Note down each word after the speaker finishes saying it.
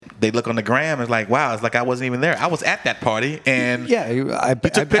they look on the gram and it's like, wow, it's like I wasn't even there. I was at that party and I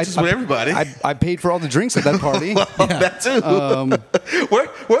took pictures with everybody. I paid for all the drinks at that party. Well, that too.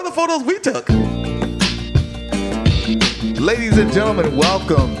 Where are the photos we took? Ladies and gentlemen,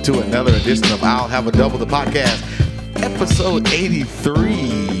 welcome to another edition of I'll Have a Double, the podcast, episode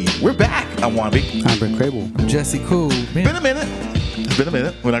 83. We're back. I'm Wannabe. I'm Brett Crable. I'm Jesse Cool. Man. Been a minute. It's been a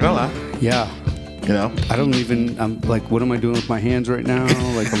minute. We're not gonna lie. Yeah. You know, I'm like, what am I doing with my hands right now?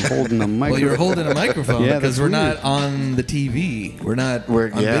 Like, I'm holding a microphone. Well, you're holding a microphone Yeah, because that's we're weird. not on the TV. We're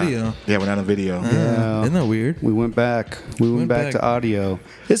on video. Yeah, we're not on video. Yeah. Isn't that weird? We went back. We went back to audio.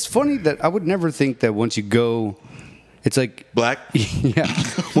 It's funny that I would never think that once you go, it's like Black. yeah.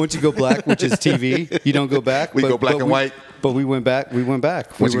 Once you go black, which is TV, you don't go back. We go black and white. But we went back. We went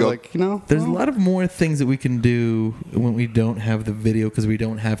back. Once We you were go- like, you know, There's well, a lot of more things that we can do when we don't have the video because we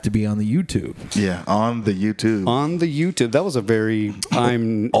don't have to be on the YouTube. Yeah, on the YouTube. on the YouTube. That was a very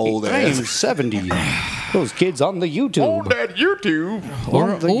Old I am ass. 70. Those kids on the YouTube. that YouTube.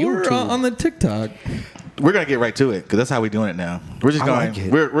 Or, On the or YouTube. on the TikTok. We're gonna get right to it because that's how we're doing it now. We're just I going. like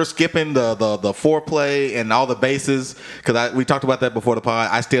it. We're skipping the foreplay and all the bases because we talked about that before the pod.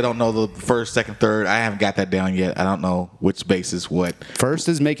 I still don't know the first, second, third. I haven't got that down yet. I don't know which base is what. First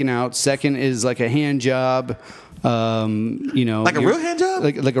is making out. Second is like a hand job. You know, Like a real hand job?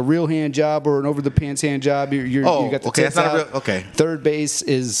 like a real hand job or an over the pants hand job. You got the okay, tits that's not a out. real- okay. Third base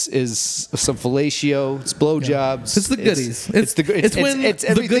is some fellatio. It's blowjobs. It's the goodies. It's when the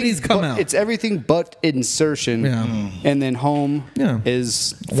everything goodies come but- out. It's everything but insertion. Yeah. And then home Yeah.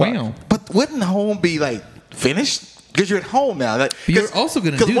 is Wow. But wouldn't home be like finished? Because you're at home now. Like, But you're also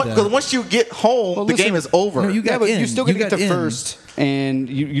gonna do that. Because once you get home, Well, the listen, game is over. no, you Yeah, got but in. you still You get got to in. first, and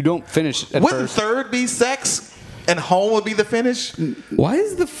you don't finish at Wouldn't first. third be sex and home would be the finish? Why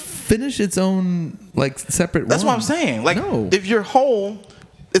is the finish its own like separate? That's one? what I'm saying. Like, no. if you're home,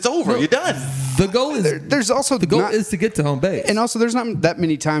 it's over. No. You're done. The goal is There's also the goal not- is to get to home base. And also, there's not that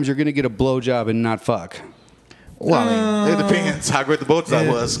many times you're going to get a blowjob and not fuck. Well, I mean, it depends how great the boat I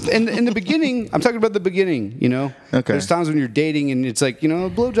was. In the beginning, I'm talking about the beginning, you know? Okay. There's times when you're dating and it's like, you know,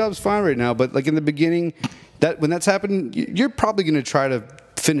 blowjob's fine right now. But like in the beginning, when that's happened, you're probably going to try to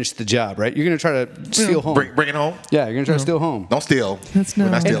finish the job, right? You're going to try to steal home. Bring it home. Yeah, you're going to try to steal home. Don't steal. That's We're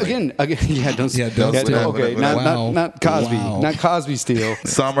not- not And stealing. Again, yeah, don't Yeah, don't steal. Okay, Wow. not Cosby. Wow. Not Cosby steal.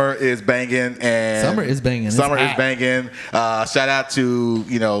 Summer is banging and Summer is banging. It's Summer is hot. banging. Shout out to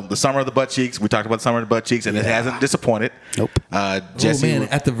the summer of the butt cheeks. We talked about the summer of the butt cheeks, and it hasn't disappointed. Nope. Jesse oh man, was-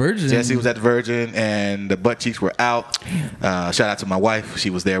 at the Virgin. Jesse was at the Virgin, and the butt cheeks were out. Shout out to my wife; she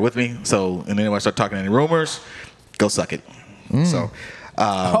was there with me. So, and then when I start talking any rumors, go suck it. So.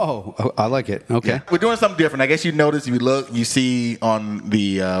 Oh, I like it. Okay. We're doing something different. I guess you notice, if you look, you see on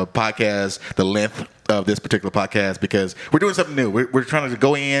the podcast the length of this particular podcast because we're doing something new. We're trying to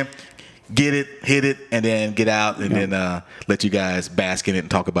go in, get it, hit it, and then get out and then let you guys bask in it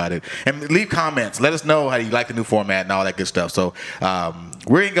and talk about it. And leave comments. Let us know how you like the new format and all that good stuff. So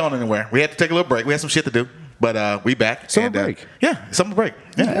we ain't going anywhere. We had to take a little break. We had some shit to do. But we back. Summer and, break. Yeah, summer break.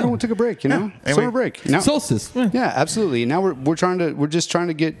 Yeah. Everyone took a break, you know? Yeah. And Summer we- break. Now, Solstice. Yeah. yeah, absolutely. Now we're just trying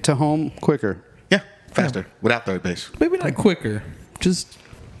to get to home quicker, Yeah, faster, without third base. Maybe not quicker, just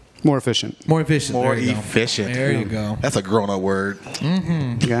more efficient. more efficient. More There you go. efficient. There you go. That's a grown-up word.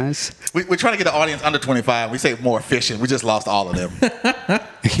 Guys. We're trying to get an audience under 25. We say more efficient. We just lost all of them.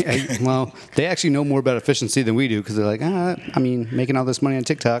 Yeah, well, they actually know more about efficiency than we do because they're like, making all this money on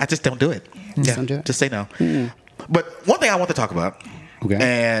TikTok. I just don't do it. Just don't do it? Just say no. But one thing I want to talk about, Okay.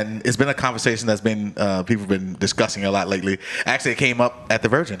 and it's been a conversation that's been people have been discussing a lot lately. Actually, it came up at the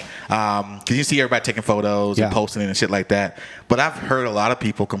Virgin because you see everybody taking photos and Yeah. posting it and shit like that. But I've heard a lot of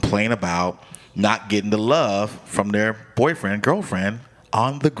people complain about not getting the love from their boyfriend, girlfriend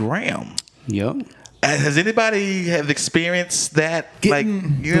on the gram. Yep. Has anybody have experienced that? Getting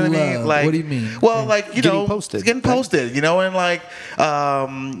like, you know what I mean? love. Like, What do you mean? Well, like, you Getting know, posted, getting right? posted, you know, and like,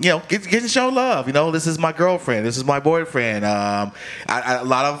 getting shown love. You know, this is my girlfriend. This is my boyfriend. A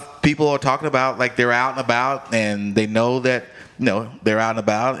lot of people are talking about like they're out and about, and they know that they're out and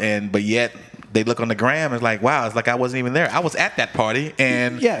about, but yet they look on the gram and it's like, wow, it's like I wasn't even there. I was at that party,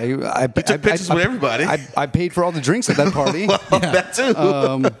 and Yeah, I took pictures with everybody. I paid for all the drinks at that party. well, that too.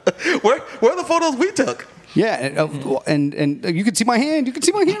 Where are the photos we took? Yeah, and you can see my hand. You can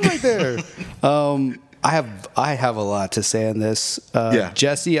see my hand right there. I have a lot to say on this. Yeah.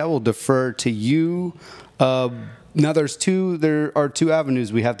 Jesse, I will defer to you. Now there are two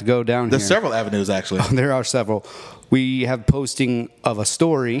avenues we have to go down There's here. several avenues actually. There are several. We have posting of a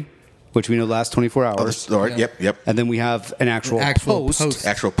story, which we know lasts 24 hours. Oh, the story. Yeah. Yep. And then we have an actual, Actual post, post.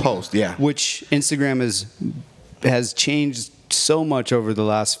 Actual post. Yeah. which Instagram has changed so much over the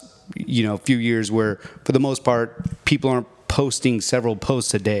last few years where for the most part people aren't posting several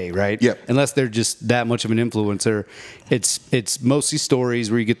posts a day, right? Yep. Unless they're just that much of an influencer. It's mostly stories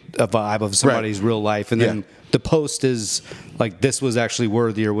where you get a vibe of somebody's real life, and then the post is like, this was actually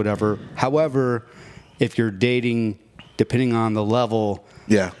worthy or whatever. However, if you're dating, depending on the level,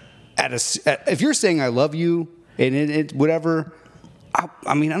 if you're saying I love you and it whatever,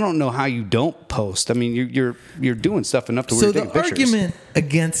 I mean, I don't know how you don't post. I mean, you're doing stuff enough to where you're taking pictures. So the argument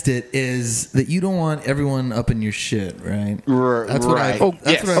against it is that you don't want everyone up in your shit, right? That's what I.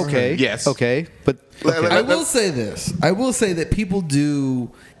 That's what I okay. heard. Yes. Okay. But I will say this. I will say that people do,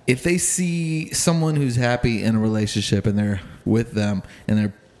 if they see someone who's happy in a relationship and they're with them and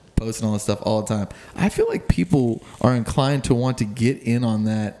they're posting all this stuff all the time, I feel like people are inclined to want to get in on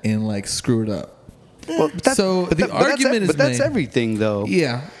that and like screw it up. Well, the argument is that's made. Everything, though.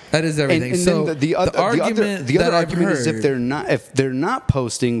 Yeah, that is everything. And so then the other argument is if they're not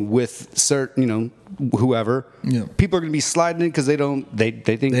posting with certain, whoever, people are going to be sliding in because they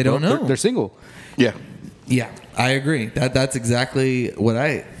think they don't know they're single. Yeah, I agree. That's exactly what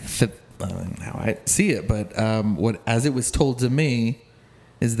how I see it. But what as it was told to me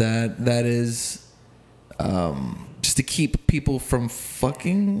is that is. Just to keep people from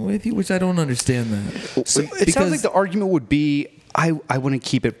fucking with you, which I don't understand that. It sounds like the argument would be, I want to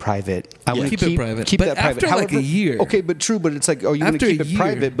keep it private. I want to keep it private. Keep but that private. After like a year. Okay, but true. But it's like, you want to keep it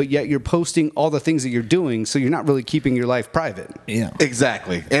private, but yet you're posting all the things that you're doing, so you're not really keeping your life private. Yeah,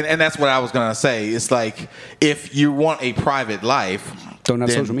 exactly. And that's what I was gonna say. It's like, if you want a private life, don't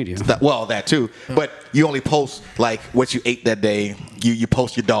have social media. That too. But you only post like what you ate that day. You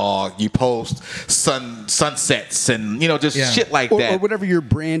post your dog. You post sunsets and just shit like that. Or whatever your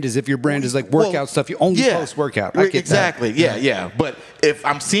brand is. If your brand is like workout stuff, you only post workout. I get exactly. that. Yeah. But if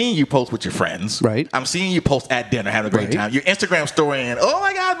I'm seeing you post with your friends, right? I'm seeing you post at dinner, having a great time. Your Instagram story and oh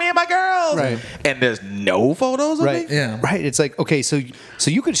my god, me and my girls, right? And there's no photos of me. Yeah, right. It's like, okay, so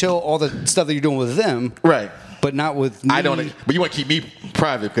you could show all the stuff that you're doing with them, right? But not with me. I don't. But you want to keep me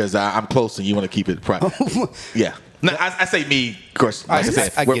private because I'm close, and you want to keep it private. Yeah. No, I say me, of course. Like I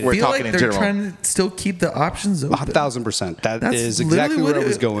said, we're talking in general. They're trying to still keep the options open. 1,000%. That is exactly where I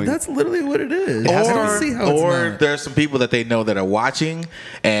was going. That's literally what it is. Or there's some people that they know that are watching,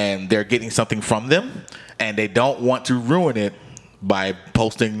 and they're getting something from them, and they don't want to ruin it by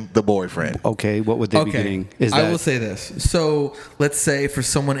posting the boyfriend. Okay, what would they be getting? I will say this. So let's say for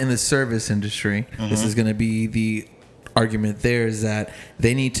someone in the service industry, this is going to be the argument there is that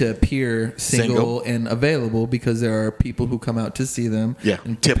they need to appear single and available because there are people who come out to see them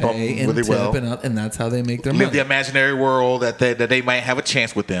and tip them really well. And that's how they make their money. Live the imaginary world that they might have a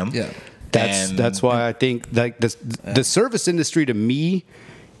chance with them. Yeah. That's why I think like the service industry to me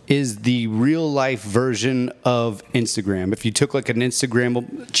is the real life version of Instagram. If you took like an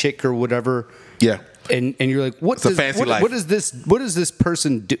Instagram chick or whatever, and you're like, what does this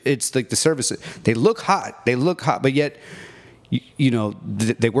person do? It's like the service. They look hot, but yet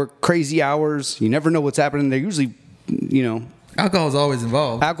they work crazy hours. You never know what's happening. They're usually alcohol is always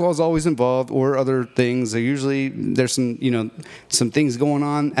involved. Or other things. There's some things going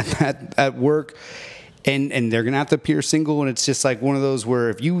on at work. And they're going to have to appear single, and it's just like one of those where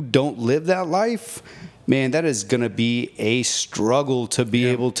if you don't live that life, man, that is going to be a struggle to be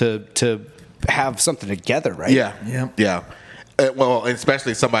able to have something together, right? Yeah. Well,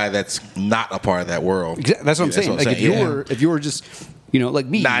 especially somebody that's not a part of that world. Exactly. That's what I'm saying. Like if you were just like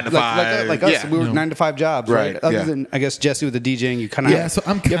me, 9 to 5, like us, we were 9 to 5 jobs, right? Other than I guess Jesse with the DJing, you kind of So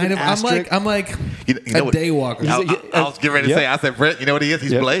I'm like a day walker. I was getting ready to say. I said, Brent, you know what he is?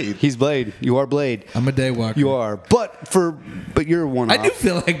 He's Blade. He's Blade. You are Blade. I'm a day walker. You are, but you're one. I do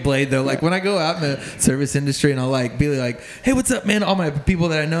feel like Blade though. Like when I go out in the service industry and I'll like be like, hey, what's up, man? All my people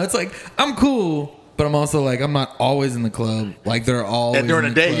that I know, it's like I'm cool. But I'm also like, I'm not always in the club. Like they're always. And during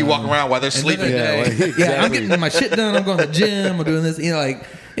the day, you walk around while they're sleeping. I'm getting my shit done. I'm going to the gym. I'm doing this.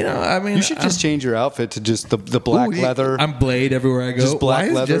 I mean, you should just change your outfit to just the black leather. I'm Blade everywhere I go. Just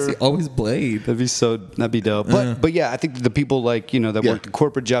black leather. Jesse always Blade? That'd be dope. But yeah, I think the people like that work the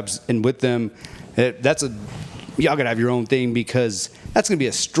corporate jobs and with them, y'all gotta have your own thing because that's gonna be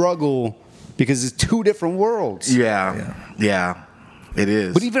a struggle because it's two different worlds. Yeah. It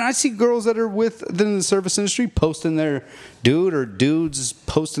is. But even I see girls that are in the service industry posting their dude or dudes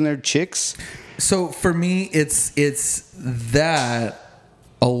posting their chicks. So for me, it's that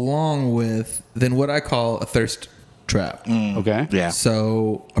along with then what I call a thirst trap. Okay. Yeah.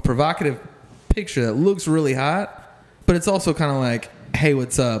 So a provocative picture that looks really hot, but it's also kind of like, hey,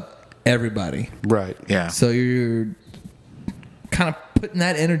 what's up, everybody? Right. Yeah. So you're kind of putting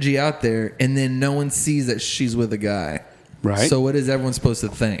that energy out there, and then no one sees that she's with a guy. Right. So what is everyone supposed to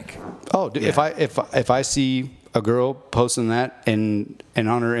think? Oh, dude, if I see a girl posting that and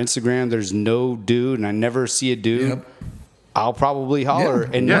on her Instagram there's no dude and I never see a dude, Yep. I'll probably holler,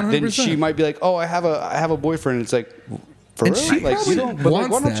 and then she might be like, "Oh, I have a boyfriend." It's like, for And real? she Like, you don't. But like,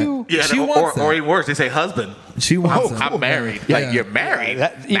 why don't that. you? Yeah, She or, wants that. or even worse, they say husband. She wants that. I'm married. Yeah. Like, you're married?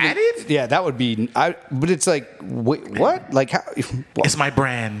 Even- Married? Yeah, that would be. But it's like, wait, what? Like, how? It's my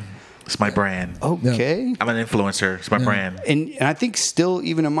brand. It's my brand. Okay. I'm an influencer. It's my brand. And I think still,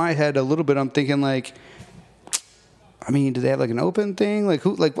 even in my head, a little bit, I'm thinking like, I mean, do they have like an open thing? Like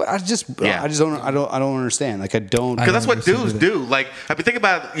who? Like what? I just don't. I don't understand. Like I don't. Because that's what understand dudes either. do. Like, I mean, think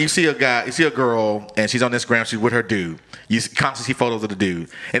about it. You see a girl, and she's on Instagram. She's with her dude. You constantly see photos of the dude,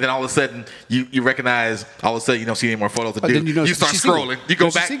 and then all of a sudden, you recognize. All of a sudden, you don't see any more photos of the dude. then you know start she's scrolling. single. You go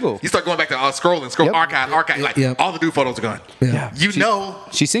She's back. single. You start going back to scroll, Yep. archive. Like Yep. all the dude photos are gone. Yeah. You know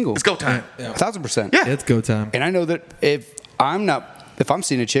She's single. it's go time. 1,000%. Yeah. It's go time. And I know that if I'm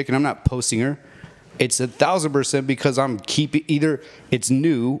seeing a chick and I'm not posting her, it's 1,000% because I'm keeping either it's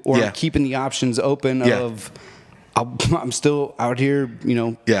new or Yeah. I'm keeping the options open Yeah. of I'm still out here,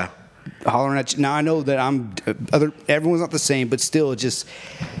 Yeah. hollering at you. Now I know that everyone's not the same, but still, it's just,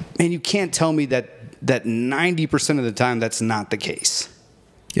 man, you can't tell me that 90% of the time that's not the case.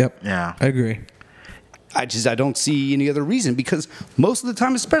 Yep. Yeah. I agree. I don't see any other reason because most of the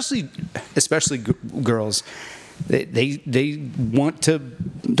time, especially girls, they want to,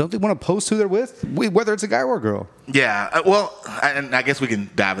 don't they want to post who they're with, whether it's a guy or a girl? Yeah. Well, and I guess we can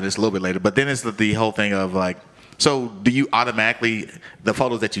dive into this a little bit later, but then it's the whole thing of like, so do you automatically, the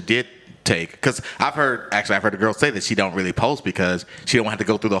photos that you did take, because I've heard a girl say that she don't really post because she don't have to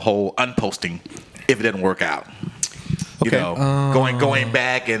go through the whole unposting if it didn't work out. Okay. You know, going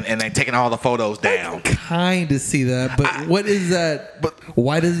back and then taking all the photos down. Kind of see that, but what is that? But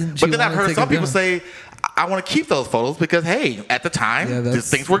why doesn't she? But then I've wanna heard take some it people down? say, I want to keep those photos because, hey, at the time, that's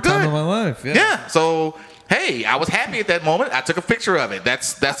things were the time good. of my life. Yeah. Yeah. So, hey, I was happy at that moment. I took a picture of it.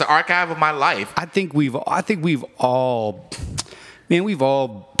 That's the archive of my life. I think we've all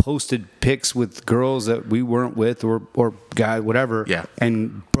posted pics with girls that we weren't with or guy, whatever. Yeah.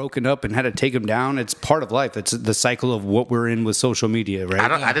 And broken up and had to take them down. It's part of life. It's the cycle of what we're in with social media, right? I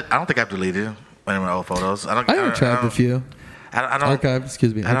don't think I've deleted any of my old photos. I archived a few. I don't. Archived,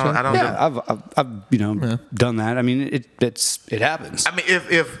 excuse me. I don't. Yeah, I've done that. I mean, it happens. I mean,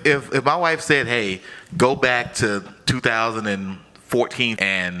 if my wife said, "Hey, go back to 2014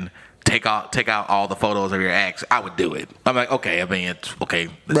 and take out all the photos of your ex," I would do it. I'm like, okay. I mean, it's okay.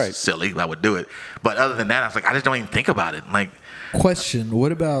 It's Right. silly. I would do it. But other than that, I was like, I just don't even think about it. Like, Question: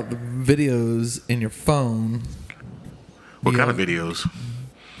 what about the videos in your phone? what You kind have of videos?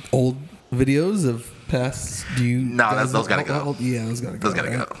 Old videos of past? Do you? No, guys those gotta know- go. Yeah, those gotta go. Those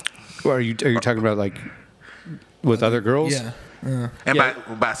gotta right? go. Are you talking about like with other girls? Yeah. And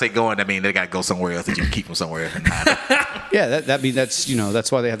by say going, I mean they gotta go somewhere else that you can keep them somewhere. Yeah, that means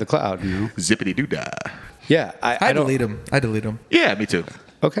that's why they have the cloud. Zippity doo dah. Yeah, I don't. delete them. I delete them. Yeah, me too.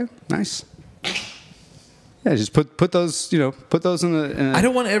 Okay, nice. Yeah, just put those put those in the. I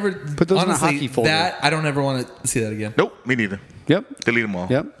don't want to ever Put those in a honestly, hockey folder. That I don't ever want to see that again. Nope, me neither. Yep. Delete them all.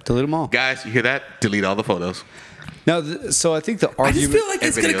 Yep. Delete them all. Guys, you hear that? Delete all the photos. Now, so I think the argument. I just feel like and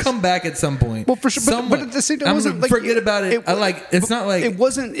it's gonna videos. come back at some point. Well, for sure, but at the same time, it I'm wasn't gonna like forget about it. It's not like it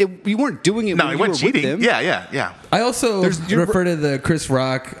wasn't. You weren't doing it. No, when he you wasn't were with cheating. them. Yeah. I also you're- refer to the Chris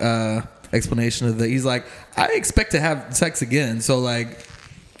Rock explanation of that. He's like, I expect to have sex again, so like,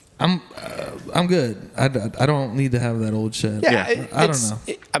 I'm good. I don't need to have that old shit. Yeah. I don't know.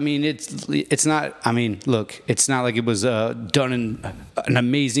 I mean, it's not. I mean, look, it's not like it was done in an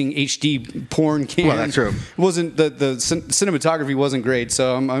amazing HD porn cam. Well, that's true. It wasn't the cinematography wasn't great,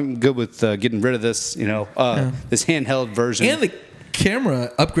 so I'm good with getting rid of this. This handheld version. And the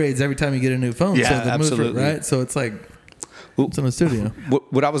camera upgrades every time you get a new phone. Yeah, so the absolutely. right? So it's like it's in the studio.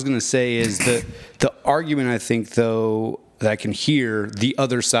 What I was going to say is that the argument, I think, though, that I can hear the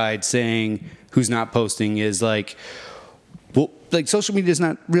other side saying who's not posting is like, well, like social media is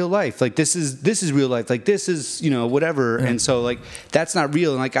not real life. Like this is real life. Like this is whatever. Yeah. And so like that's not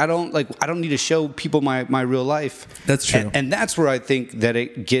real. And like I don't need to show people my real life. That's true. And that's where I think that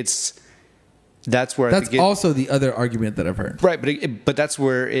it gets. That's where That's I think also the other argument that I've heard. right. But that's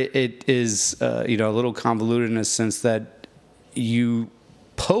where it is a little convoluted in a sense that you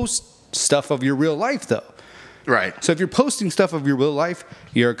post stuff of your real life though. Right. So if you're posting stuff of your real life,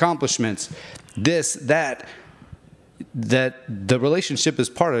 your accomplishments, that the relationship is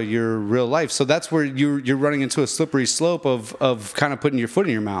part of your real life. So that's where you're running into a slippery slope of kind of putting your foot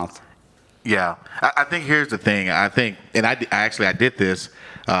in your mouth. Yeah, I think here's the thing. I think, and I did this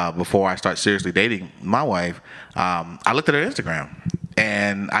before I start seriously dating my wife, I looked at her Instagram,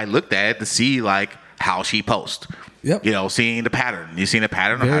 and I looked at it to see like how she posts. Yep. You know, seeing the pattern. You've seen the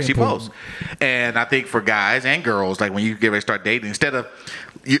pattern of Very how she important. posts. And I think for guys and girls, like when you get ready to start dating, instead of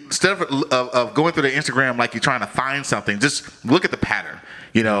going through the Instagram like you're trying to find something, just look at the pattern,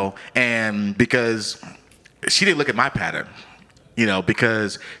 you know. And because she didn't look at my pattern, you know,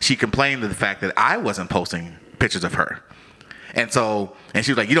 because she complained of the fact that I wasn't posting pictures of her. And so, and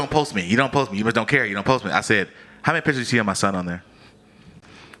she was like, you don't post me. You don't post me. You just don't care. You don't post me. I said, how many pictures do you see of my son on there?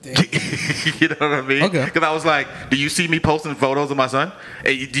 You know what I mean? Okay. Because I was like, do you see me posting photos of my son?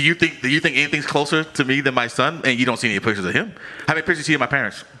 And do you think anything's closer to me than my son? And you don't see any pictures of him? How many pictures do you see of my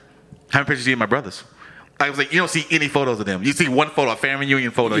parents? How many pictures do you see of my brothers? I was like, you don't see any photos of them. You see one photo, a family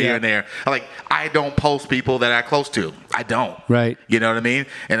reunion photo here and there. I'm like, I don't post people that I'm close to. I don't. Right. You know what I mean?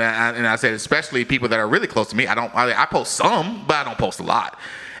 And I said, especially people that are really close to me. I post some, but I don't post a lot.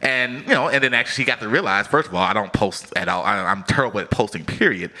 And, you know, and then actually she got to realize, first of all, I don't post at all. I'm terrible at posting,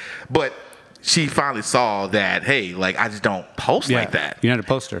 period. But she finally saw that, hey, like, I just don't post like that. You're not a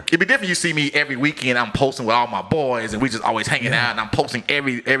poster. It'd be different. You see me every weekend. I'm posting with all my boys, and we just always hanging out. And I'm posting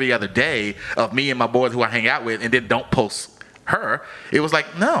every other day of me and my boys who I hang out with, and then don't post her. It was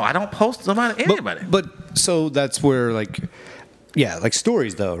like, no, I don't post about anybody. But so that's where like. Yeah, like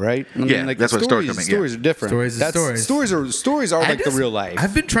stories though, right? I Yeah, like that's what stories come in, yeah. Stories are different. Stories are like the real life.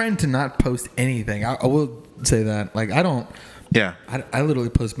 I've been trying to not post anything. I will say that. Like I don't. Yeah. I literally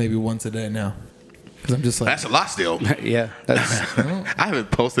post maybe once a day now. Because I'm just like. That's a lot still. Yeah, that's I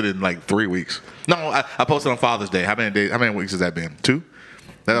haven't posted in like 3 weeks. No, I posted on Father's Day. How many weeks has that been? 2?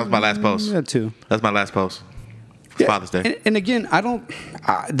 That was my last post. Yeah, 2. That's my last post. Yeah. Father's Day. And again, I don't.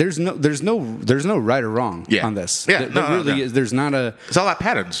 There's no right or wrong on this. Yeah, there really is. There's not a. It's all about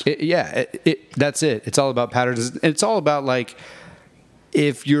patterns. That's it. It's all about patterns. It's all about like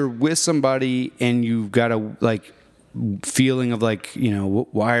if you're with somebody and you've got a like feeling of like, you know,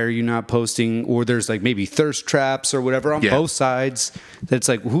 why are you not posting? Or there's like maybe thirst traps or whatever on both sides. That's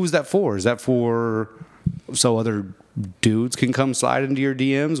like, who's that for? Is that for so other dudes can come slide into your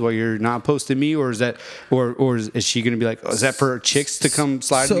DMs while you're not posting me, or is that, or is she going to be like, is that for chicks to come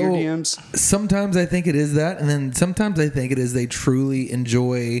slide into your DMs? Sometimes I think it is that, and then sometimes I think it is they truly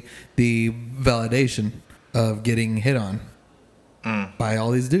enjoy the validation of getting hit on by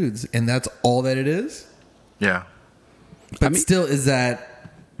all these dudes, and that's all that it is. Yeah. But still, is that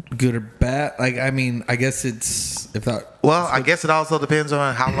good or bad? Like, I mean, I guess it's if that. Well, I guess it also depends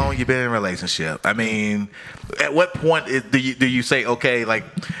on how long you've been in a relationship. I mean, at what point do you say, okay, like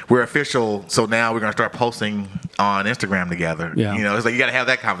we're official, so now we're gonna start posting on Instagram together? Yeah. You know, it's like you got to have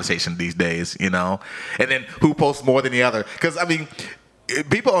that conversation these days. You know, and then who posts more than the other? Because I mean,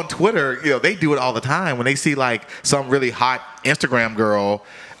 people on Twitter, you know, they do it all the time when they see like some really hot Instagram girl.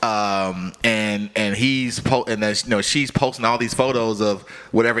 And he's she's posting all these photos of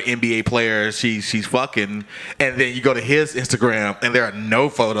whatever NBA player she's fucking, and then you go to his Instagram and there are no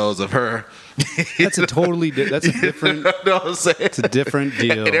photos of her. That's a different. You know what I'm saying? It's a different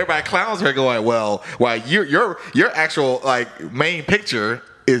deal. And everybody clowns her, going, "Well, why your actual like main picture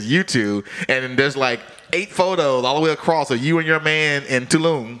is you two, and then there's like 8 photos all the way across of you and your man in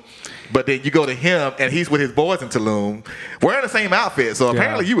Tulum." But then you go to him, and he's with his boys in Tulum, wearing the same outfit. So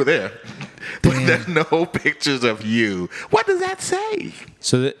apparently you were there. But there's no pictures of you. What does that say?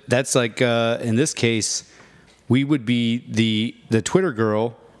 So that's like, in this case, we would be the Twitter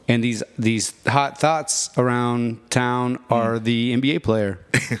girl, and these hot thoughts around town are the NBA player.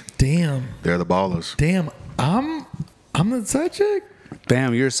 Damn. They're the ballers. Damn. I'm the side chick.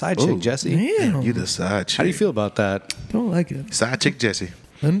 Bam, you're a side chick, Jesse. Damn. You the side chick. How do you feel about that? Don't like it. Side chick Jesse.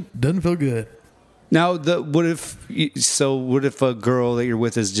 Doesn't feel good. Now, what if a girl that you're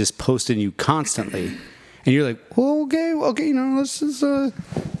with is just posting you constantly, and you're like, well, okay, you know, let's just tone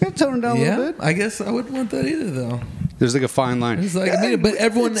it down a little bit. I guess I wouldn't want that either, though. There's like a fine line. It's like, I mean, but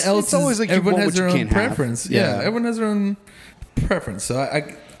everyone else it's always like everyone you has want what their you own can't have. preference. Yeah. Everyone has their own preference. So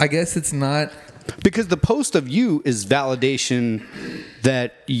I guess it's not because the post of you is validation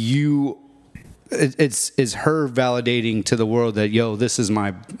that you. It's her validating to the world that, yo, this is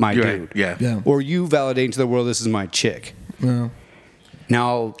my dude. Yeah. Or you validating to the world, this is my chick. Yeah.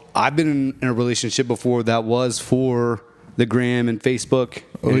 Now, I've been in a relationship before that was for the gram and Facebook.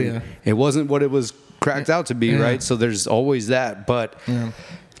 Oh, yeah. It wasn't what it was cracked out to be, right? So there's always that. But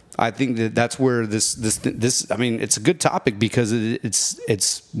I think that's where this. I mean, it's a good topic because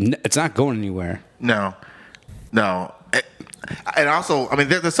it's not going anywhere. No. And also, I mean,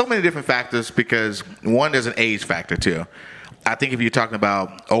 there's so many different factors because, one, there's an age factor, too. I think if you're talking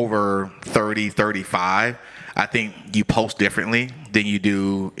about over 30, 35, I think you post differently than you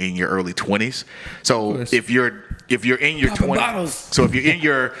do in your early 20s. So if you're in your 20s, so if you're in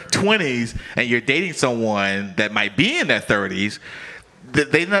your 20s and you're dating someone that might be in their 30s,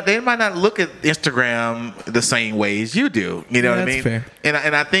 they might not look at Instagram the same way as you do. You know what I mean? Fair. And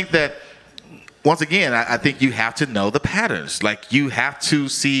I think that once again, I think you have to know the patterns. Like, you have to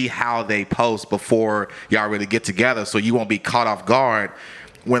see how they post before y'all really get together, so you won't be caught off guard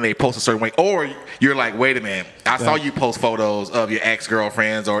when they post a certain way. Or you're like, wait a minute, I saw you post photos of your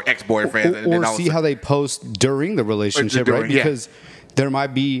ex-girlfriends or ex-boyfriends. Or see how they post during the relationship, right? Because there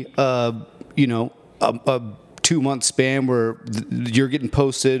might be, a 2-month span where you're getting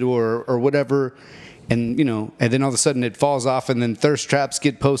posted or whatever. And, and then all of a sudden it falls off, and then thirst traps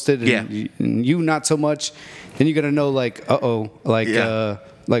get posted, and, you not so much. Then you got to know, like,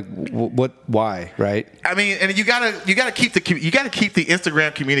 what, why, right? I mean, and you gotta keep the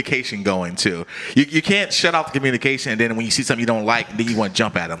Instagram communication going too. You can't shut off the communication, and then when you see something you don't like, then you want to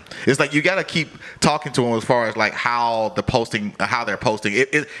jump at them. It's like you gotta keep talking to them as far as like how they're posting.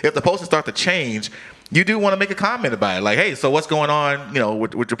 If the posting start to change, you do want to make a comment about it, like, hey, so what's going on,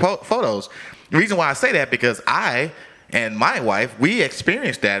 with your photos? The reason why I say that, because I and my wife, we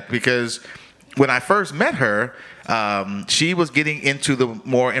experienced that, because when I first met her, she was getting into the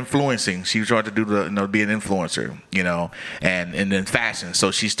more influencing. She was trying to do be an influencer, and then fashion.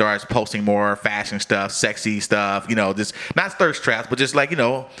 So she starts posting more fashion stuff, sexy stuff, just not thirst traps, but just like,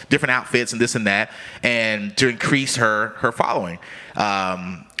 different outfits and this and that, and to increase her following.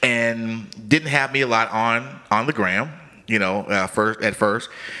 And didn't have me a lot on the gram, at first,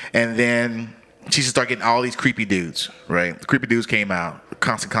 and then she started getting all these creepy dudes, right? The creepy dudes came out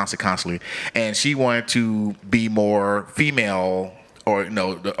constantly, and she wanted to be more female or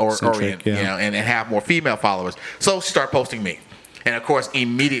orient, and have more female followers. So she started posting me, and of course,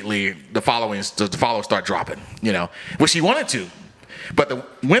 immediately the followers start dropping, which she wanted to, but the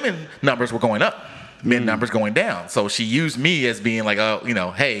women numbers were going up. Men numbers going down. So she used me as being like,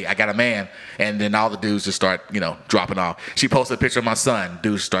 hey, I got a man. And then all the dudes just start, dropping off. She posted a picture of my son.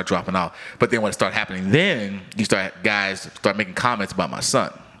 Dudes start dropping off. But then when it started happening, then guys start making comments about my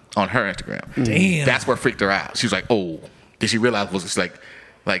son on her Instagram. Damn. That's what freaked her out. She was like, oh. Did she realize it was just like,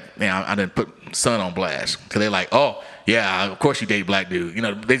 man, I didn't put son on blast. Because they're like, oh, yeah, of course you date black dude.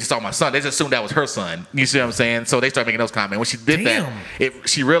 They just saw my son. They just assumed that was her son. You see what I'm saying? So they start making those comments. When she did that,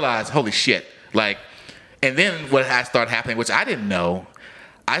 she realized, holy shit. Like, and then what started happening, which I didn't know,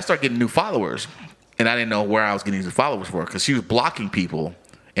 I started getting new followers, and I didn't know where I was getting these followers for, because she was blocking people,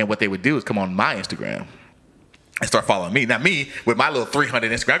 and what they would do is come on my Instagram and start following me. Now me, with my little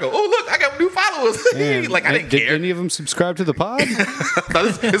 300 Instagram, I go, oh, look, I got new followers. Like, I didn't care. Did any of them subscribe to the pod? No,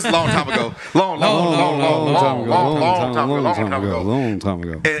 this is a long time ago. Long time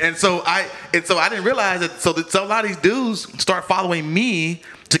ago. And so I didn't realize that. So a lot of these dudes start following me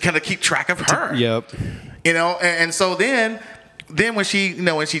to kind of keep track of her. Yep. And so then when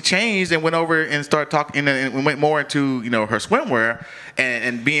she changed and went over and started talking and went more into her swimwear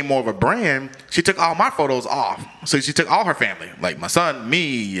and being more of a brand, she took all my photos off. So she took all her family, like my son,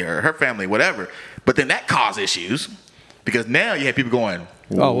 me, or her family, whatever. But then that caused issues, because now you have people going,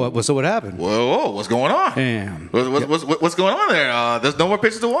 so what happened? Whoa, what's going on? Damn. What's going on there? There's no more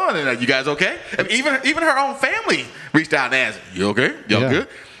pictures of one. And you guys okay? I mean, even her own family reached out and asked, you okay? Y'all good?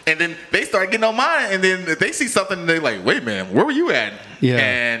 And then they start getting on mine, and then if they see something, they're like, wait, man, where were you at? Yeah.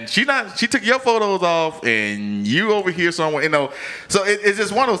 And she took your photos off, and you over here somewhere, So it's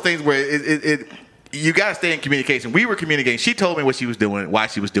just one of those things where you got to stay in communication. We were communicating. She told me what she was doing, why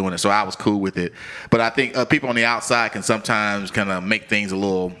she was doing it, so I was cool with it. But I think people on the outside can sometimes kind of make things a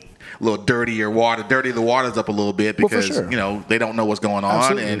little dirty the waters up a little bit, because they don't know what's going on.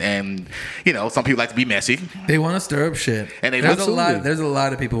 Absolutely. and some people like to be messy. They want to stir up shit. And there's a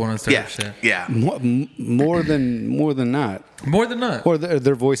lot of people want to stir up shit. Yeah. More than not. More than not. Or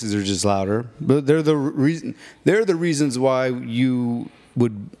their voices are just louder. But they're the reasons why you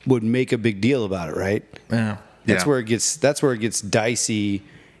would make a big deal about it, right? Yeah. That's where it gets dicey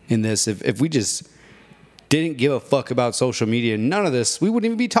in this. If we just didn't give a fuck about social media, none of this, we wouldn't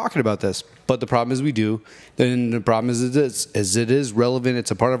even be talking about this. But the problem is we do. Then the problem is it is relevant.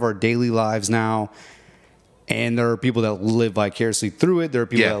 It's a part of our daily lives now. And there are people that live vicariously through it. There are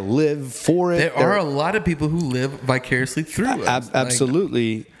people that live for it. There are a lot of people who live vicariously through it.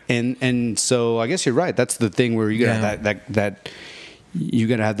 Absolutely. And so I guess you're right. That's the thing where you gotta have that you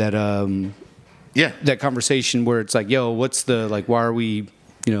gotta have that that conversation where it's like, yo, what's the, like, why are you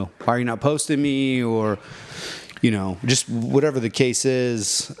not posting me? Or just whatever the case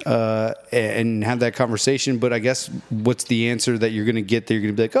is, and have that conversation. But I guess what's the answer that you're going to get there?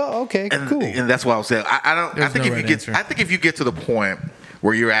 You're going to be like, oh, okay, cool. And that's why I was saying, I think if you get to the point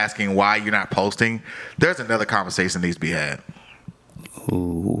where you're asking why you're not posting, there's another conversation that needs to be had.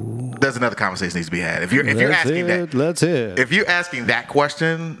 Ooh. There's another conversation that needs to be had. If you're asking if you're asking that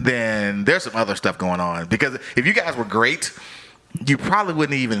question, then there's some other stuff going on. Because if you guys were great, you probably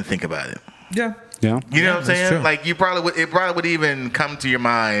wouldn't even think about it. Yeah. Yeah. You know what I'm saying? True. Like it probably would even come to your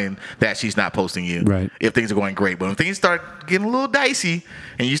mind that she's not posting you. Right. If things are going great. But when things start getting a little dicey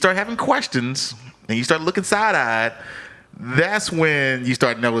and you start having questions and you start looking side-eyed, that's when you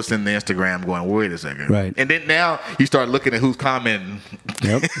start noticing the Instagram going, wait a second. Right. And then now you start looking at who's commenting.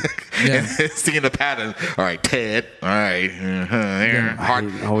 Yep. And seeing the pattern. All right, Ted. All right.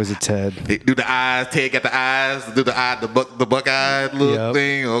 Always a Ted. Do the eyes. Ted got the eyes. Do the eye, the buck-eyed look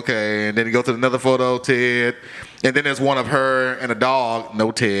thing. Okay. And then you go to another photo, Ted. And then there's one of her and a dog.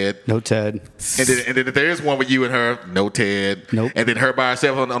 No Ted. No Ted. And then if there is one with you and her, no Ted. Nope. And then her by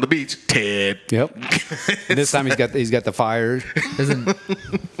herself on the beach, Ted. Yep. This time he's got the fire. There's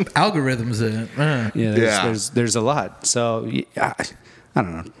algorithms in it. Yeah. There's a lot. So I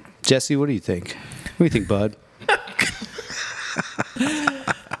don't know. Jesse, what do you think? What do you think, bud?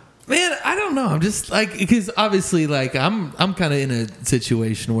 Man, I don't know. I'm just like, because obviously, like, I'm kind of in a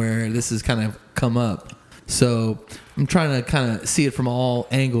situation where this has kind of come up. So I'm trying to kind of see it from all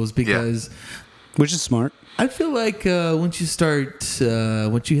angles because, which is smart. I feel like once you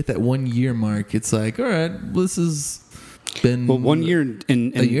hit that 1 year mark, it's like, all right, this has been 1 year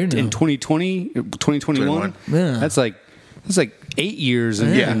in 2020, 2021. Yeah, that's like 8 years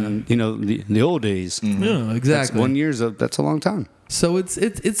in the old days. Mm-hmm. Yeah, exactly. 1 year that's a long time. So it's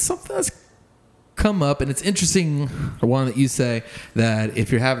something that's come up, and it's interesting, the one that you say that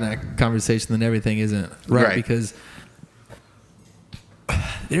if you're having that conversation, then everything isn't right. Because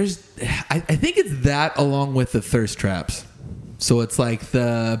I think it's that along with the thirst traps. So it's like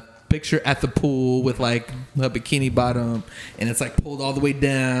the picture at the pool with like a bikini bottom, and it's like pulled all the way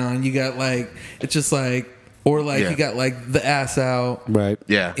down. You got like, it's just like, or like you got like the ass out, right?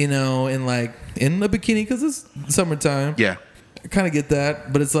 Yeah, and like in the bikini because it's summertime. Yeah, I kind of get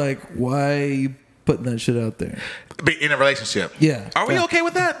that, but it's like, why are you putting that shit out there? In a relationship. Yeah. Are we okay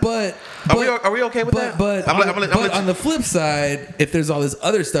with that? Are we okay with that? But on the flip side, if there's all this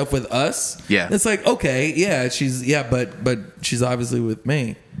other stuff with us, it's like, okay, but she's obviously with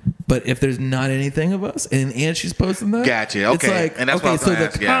me. But if there's not anything of us and she's posting that, gotcha. Okay, it's like, and that's what so the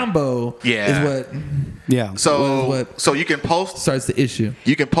combo is what. Yeah. So you can post starts the issue.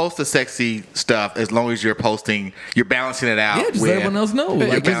 You can post the sexy stuff as long as you're balancing it out. Yeah, just let everyone else know.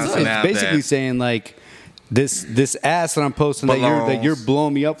 Like, it's basically saying like this ass that I'm posting that you're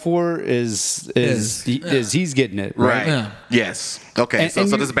blowing me up for is he's getting it right. Yeah. Yes. Okay. So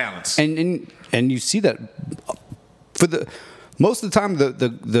there's a balance. And you see that for the. Most of the time,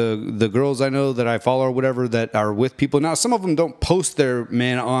 the girls I know that I follow or whatever that are with people now, some of them don't post their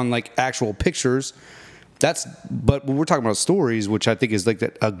man on like actual pictures. But when we're talking about stories, which I think is like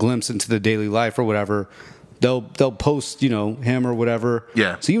a glimpse into the daily life or whatever, they'll post him or whatever.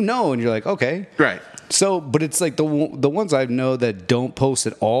 Yeah. So and you're like, okay, right. So, but it's like the ones I know that don't post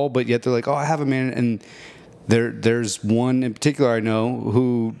at all, but yet they're like, oh, I have a man, and there's one in particular I know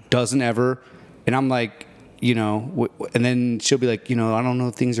who doesn't ever, and I'm like. And then she'll be like, I don't know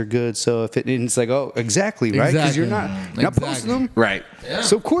if things are good. So and it's like, oh, exactly, right? Because you're not posting them, right? Yeah.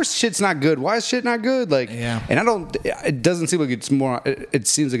 So of course shit's not good. Why is shit not good? Like, and it doesn't seem like it's more. It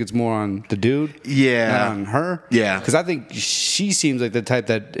seems like it's more on the dude, not on her, Because I think she seems like the type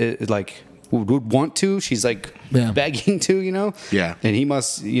that like would want to. She's like begging to, Yeah. And he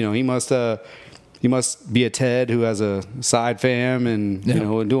must be a Ted who has a side fam and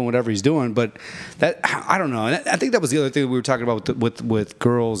and doing whatever he's doing. But that I don't know. And I think that was the other thing we were talking about with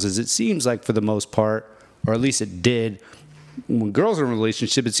girls is it seems like for the most part, or at least it did, when girls are in a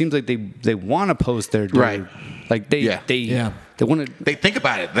relationship, it seems like they want to post their dude. Right. Like they want to. They think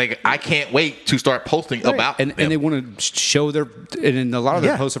about it. Like I can't wait to start posting about and they want to show their and a lot of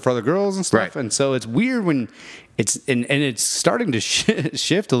their posts are for other girls and stuff. Right. And so it's weird when it's and it's starting to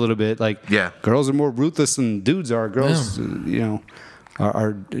shift a little bit. Like girls are more ruthless than dudes are. Girls,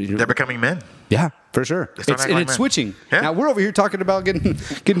 are they're becoming men. Yeah, for sure. It's switching. Yeah. Now we're over here talking about getting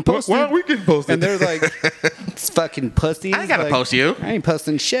posted. Why aren't we getting posted? And they're like, it's fucking pussy. I ain't gotta post you. I ain't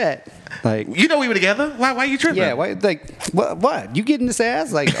posting shit. Like we were together. Why are you tripping? Yeah. Why? Like what? You getting this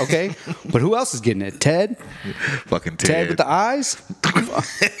ass? Like okay, but who else is getting it? Ted. Fucking Ted. Ted with the eyes.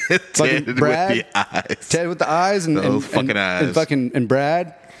 Ted Brad. with the eyes. Ted with the eyes and those fucking eyes. And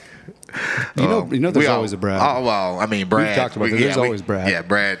Brad. There's always a Brad. Oh well, I mean Brad. We've talked about there's always Brad. Yeah,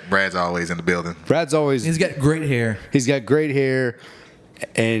 Brad's always in the building. He's got great hair. He's got great hair,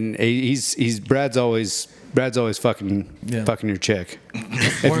 and Brad's always fucking your chick.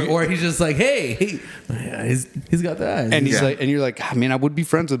 Or he's just like, hey, he's got the eyes. And you're like, man, I would be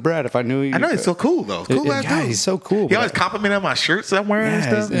friends with Brad if I knew. I know he's so cool though. Cool ass dude. He's so cool. He always complimented on my shirts I'm wearing and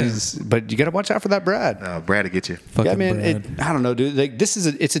stuff. But you got to watch out for that Brad. Brad will get you. Yeah, man. I don't know, dude. Like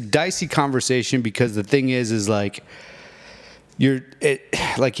it's a dicey conversation because the thing is like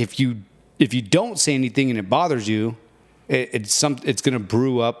if you don't say anything and it bothers you. It's going to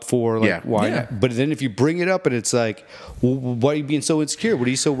brew up for why not? But then if you bring it up and it's like, well, why are you being so insecure? What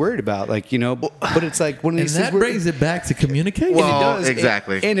are you so worried about? But it's like one of these things. And that brings it back to communication. Well, it does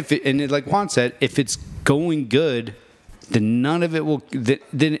exactly. And like Juan said, if it's going good, then none of it will.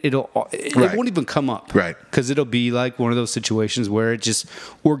 Then it won't even come up, right? Because it'll be like one of those situations where it just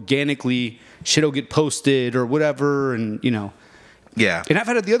organically shit'll get posted or whatever, and Yeah, and I've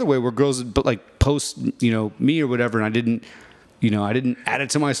had it the other way where girls post me or whatever, and I didn't add it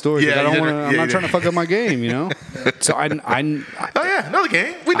to my story. Yeah, I'm not trying to fuck up my game, So I know the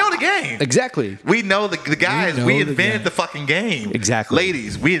game. We know the game exactly. We know the guys. We invented the fucking game. Exactly,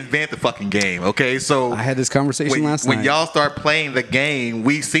 ladies. We invented the fucking game. Okay, so I had this conversation last night. When y'all start playing the game,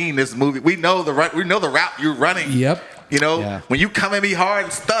 we seen this movie. We know the route you're running. Yep. When you come at me hard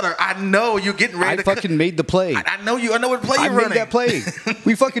and stutter, I know you're getting ready to fucking made the play. I know you. I know what play you're running. I made that play.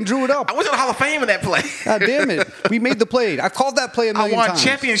 We fucking drew it up. I was in the Hall of Fame in that play. God damn it. We made the play. I called that play a million times. I won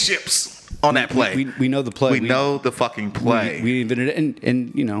championships on that play. We know the play. We know the fucking play. We invented it,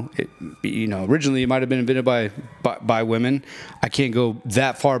 and originally it might have been invented by women. I can't go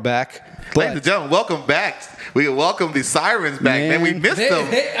that far back. Ladies and gentlemen, welcome back. We welcome the sirens back. Man, we missed them.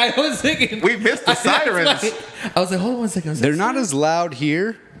 I was thinking we missed the sirens. I was like, hold on 1 second. They're not as loud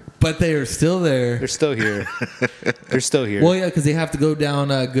here, but they are still there. They're still here. They're still here. Well, yeah, because they have to go down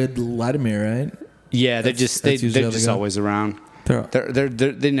Good Latimer, right? Yeah, they're just always around.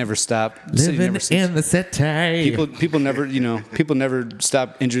 They never stop. Living in the city. People never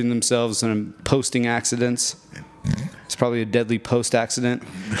stop injuring themselves and posting accidents. It's probably a deadly post accident,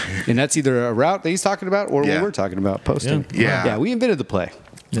 and that's either a route that he's talking about or what we're talking about posting. Yeah. We invented the play.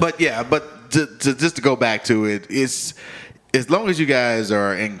 But just to go back to it, it's as long as you guys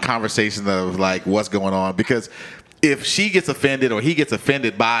are in conversation of like what's going on, because if she gets offended or he gets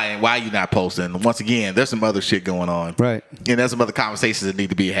offended by and why you not posting, once again, there's some other shit going on. Right. And there's some other conversations that need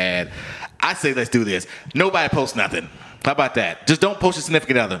to be had. I say let's do this. Nobody post nothing. How about that? Just don't post your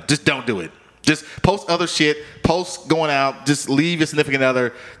significant other. Just don't do it. Just post other shit. Post going out. Just leave your significant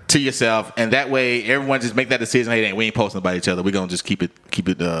other to yourself, and that way everyone just make that decision. Hey, we ain't posting about each other. We're gonna just keep it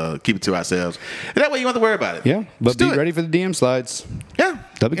to ourselves. And that way you don't have to worry about it. Yeah, but be ready for the DM slides. Yeah,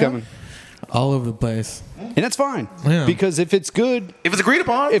 they'll be coming all over the place, and that's fine. Yeah. Because if it's good, if it's agreed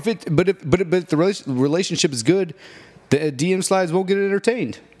upon, but the relationship is good, the DM slides won't get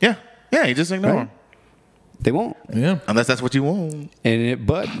entertained. Yeah, you just ignore them. They won't. Yeah. Unless that's what you want. And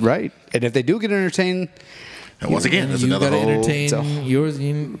if they do get entertained, and once again, there's another whole entertain yours.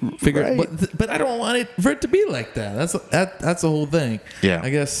 You figure, right. But I don't want it for it to be like that. That's the whole thing. Yeah. I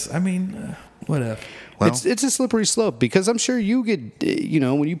guess. I mean, whatever. Well, it's a slippery slope because I'm sure you get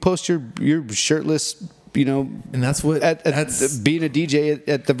when you post your shirtless. And that's what that's being a DJ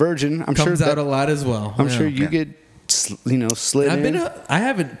at the Virgin. I'm comes sure out a lot as well. I'm sure you get slid in. I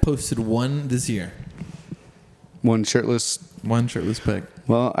haven't posted one this year. One shirtless pic.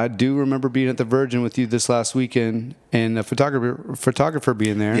 Well, I do remember being at the Virgin with you this last weekend, and a photographer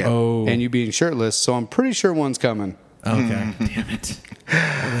being there, and you being shirtless. So I'm pretty sure one's coming. Okay. Damn it.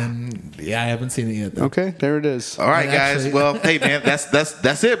 Then, I haven't seen it yet. Though. Okay, there it is. All right, guys. Well, hey, man,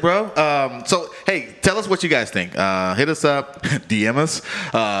 that's it, bro. So, hey, tell us what you guys think. Hit us up, DM us,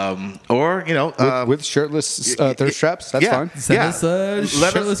 or with shirtless thirst traps. That's fine. Send us a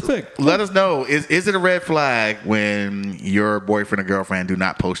shirtless pic. Let us know. Is it a red flag when your boyfriend or girlfriend do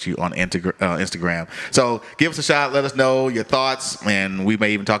not post you on Instagram? So give us a shot. Let us know your thoughts, and we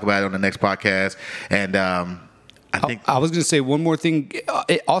may even talk about it on the next podcast. And I was going to say one more thing.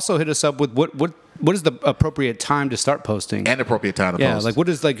 It also hit us up with what is the appropriate time to start posting? And appropriate time to post. Yeah, like what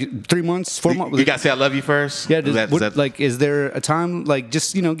is 3 months, 4 months? You got to say I love you first. Yeah, is there a time?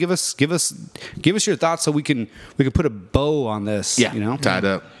 Just give us your thoughts so we can put a bow on this. Yeah, tied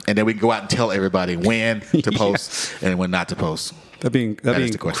up, and then we can go out and tell everybody when to post and when not to post. That'd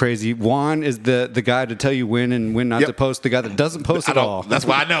be crazy. Juan is the guy to tell you when and when not to post. The guy that doesn't post at all. That's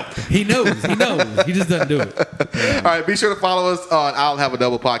why I know. He knows. He just doesn't do it. Yeah. All right. Be sure to follow us on I'll Have a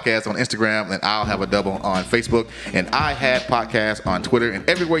Double podcast on Instagram and I'll Have a Double on Facebook and I Had Podcast on Twitter and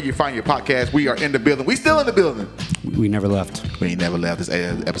everywhere you find your podcast. We are in the building. We still in the building. We never left. We ain't never left. This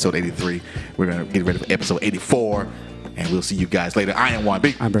is episode 83. We're gonna get ready for episode 84. And we'll see you guys later. I am Juan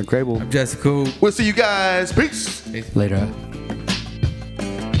B. I'm Brent Crable. I'm Jessica. We'll see you guys. Peace. Later.